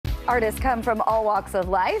Artists come from all walks of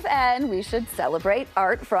life, and we should celebrate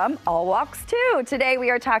art from all walks too. Today we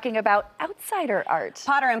are talking about outsider art.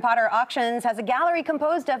 Potter & Potter Auctions has a gallery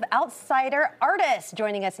composed of outsider artists.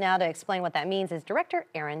 Joining us now to explain what that means is director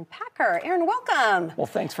Aron Packer. Aron, welcome. Well,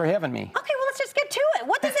 thanks for having me. Okay, well, let's just get to it.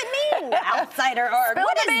 What does it mean, outsider art? Spill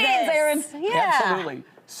What the is beans, this? Aron. Yeah. Absolutely.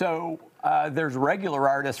 So there's regular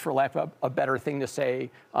artists, for lack of a better thing to say,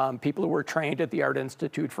 people who were trained at the Art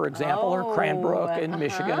Institute, for example, or Cranbrook in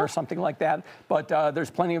Michigan or something like that. But there's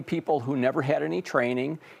plenty of people who never had any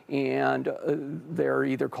training, and they're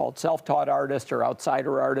either called self-taught artists or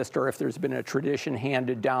outsider artists, or if there's been a tradition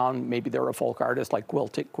handed down, maybe they're a folk artist like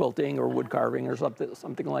quilting or wood carving or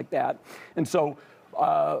something like that. And so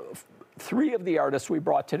three of the artists we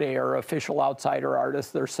brought today are official outsider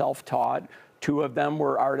artists. They're self-taught. Two of them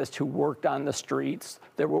were artists who worked on the streets.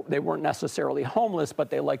 They weren't necessarily homeless,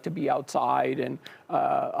 but they liked to be outside and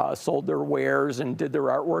sold their wares and did their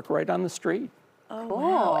artwork right on the street. Oh, cool.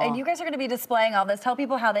 Wow. And you guys are going to be displaying all this. Tell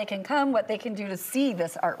people how they can come, what they can do to see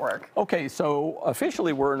this artwork. Okay, so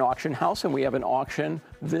officially we're an auction house, and we have an auction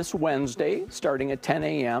this Wednesday starting at 10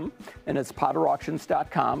 a.m., and it's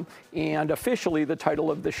potterauctions.com. And officially the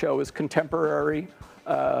title of the show is Contemporary,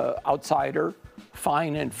 Outsider,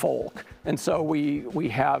 Fine, and Folk. And so we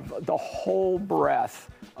have the whole breadth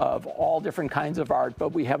of all different kinds of art, but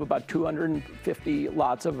we have about 250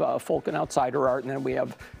 lots of folk and outsider art, and then we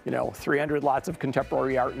have 300 lots of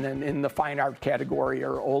contemporary art, and then in the fine art category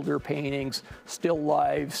are older paintings, still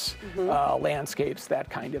lifes, landscapes, that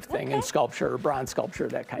kind of thing, and sculpture, bronze sculpture,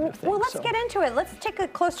 that kind of thing. Well, let's get into it. Let's take a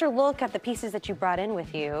closer look at the pieces that you brought in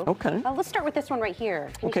with you. Okay. Let's start with this one right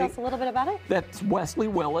here. Can you tell us a little bit about it? That's Wesley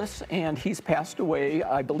Willis, and he's passed away,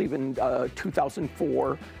 I believe, in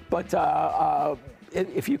 2004. But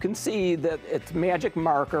if you can see that it's magic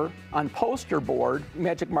marker on poster board,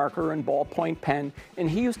 magic marker and ballpoint pen, and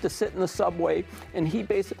he used to sit in the subway, and he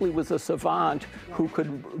basically was a savant who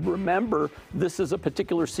could remember this is a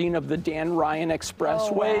particular scene of the Dan Ryan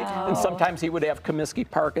Expressway, and sometimes he would have Comiskey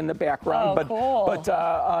Park in the background,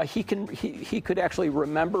 but he could actually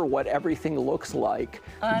remember what everything looks like,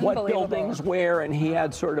 what buildings where, and he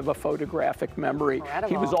had sort of a photographic memory. Incredible.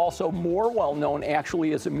 He was also more well known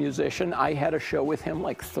actually as a musician. I had a show with him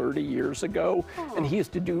like 30 years ago, and he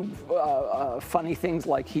used to do funny things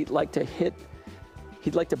like he'd like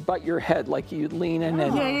to butt your head, like you'd lean in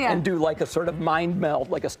and do like a sort of mind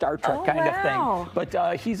meld, like a Star Trek kind of thing.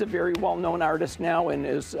 But he's a very well-known artist now and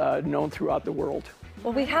is known throughout the world.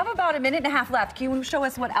 Well, we have about a minute and a half left. Can you show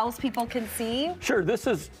us what else people can see? Sure. This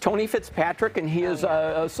is Tony Fitzpatrick, and he is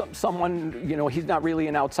someone, he's not really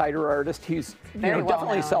an outsider artist. He's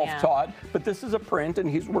definitely self-taught, but this is a print, and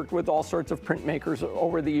he's worked with all sorts of printmakers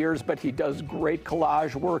over the years, but he does great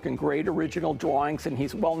collage work and great original drawings, and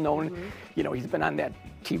he's well known. He's been on that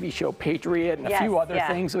TV show Patriot and a few other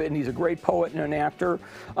things, and he's a great poet and an actor.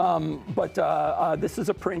 But this is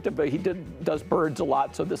a print of he does birds a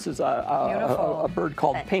lot, so this is a bird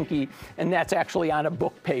called Pinky, and that's actually on a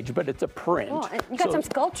book page, but it's a print. Cool. And you got some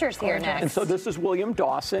sculptures here next. And so this is William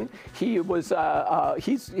Dawson. He was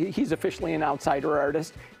he's officially an outsider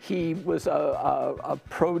artist. He was a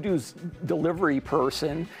produce delivery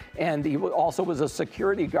person, and he also was a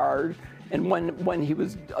security guard. And when he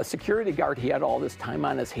was a security guard, he had all this time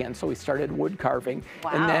on his hands, so he started wood carving.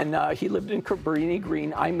 Wow. And then he lived in Cabrini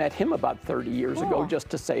Green. I met him about 30 years ago, just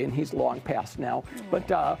to say, and he's long past now. But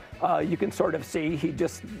you can sort of see he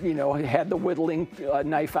just, had the whittling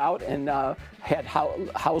knife out and had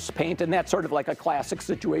house paint, and that's sort of like a classic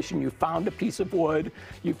situation. You found a piece of wood,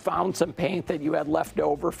 you found some paint that you had left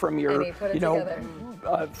over from your,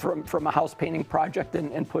 from a house painting project,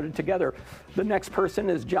 and put it together. The next person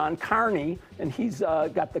is John Carney, and he's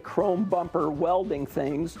got the chrome bumper welding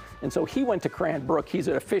things, and so he went to Cranbrook. He's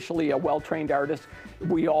officially a well-trained artist.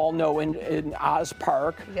 We all know in Oz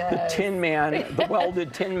Park, the Tin Man, the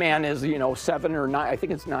welded Tin Man is 7 or 9, I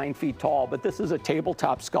think it's 9 feet tall, but this is a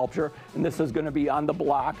tabletop sculpture, and this is going to be on the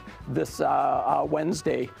block this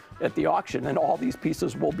Wednesday at the auction, and all these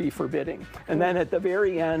pieces will be for bidding. And then at the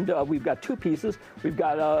very end, we've got two pieces. We've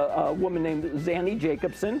got a woman named Zanny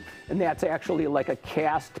Jacobson, and that's actually like a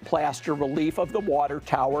cast plaster relief of the water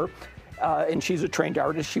tower. And she's a trained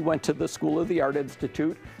artist. She went to the School of the Art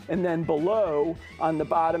Institute. And then below, on the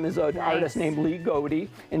bottom, is an artist named Lee Godey,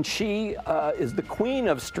 and she is the queen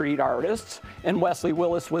of street artists, and Wesley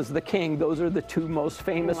Willis was the king. Those are the two most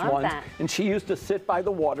famous ones. And she used to sit by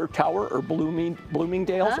the water tower, or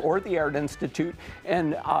Bloomingdale's, or the Art Institute,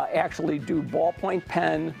 and actually do ballpoint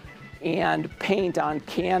pen and paint on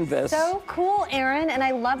canvas. So cool, Aron, and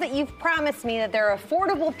I love that you've promised me that there are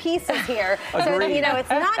affordable pieces here. So that, Agreed. you know, it's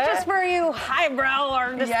not just for you highbrow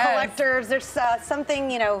artist collectors. There's something,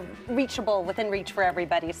 you know, reachable, within reach for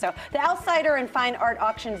everybody. So the Outsider and Fine Art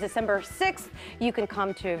Auction is December 6th. You can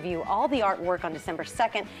come to view all the artwork on December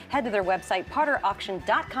 2nd. Head to their website,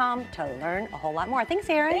 potterauction.com, to learn a whole lot more. Thanks,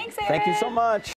 Aron. Thanks, Aron. Thank you so much.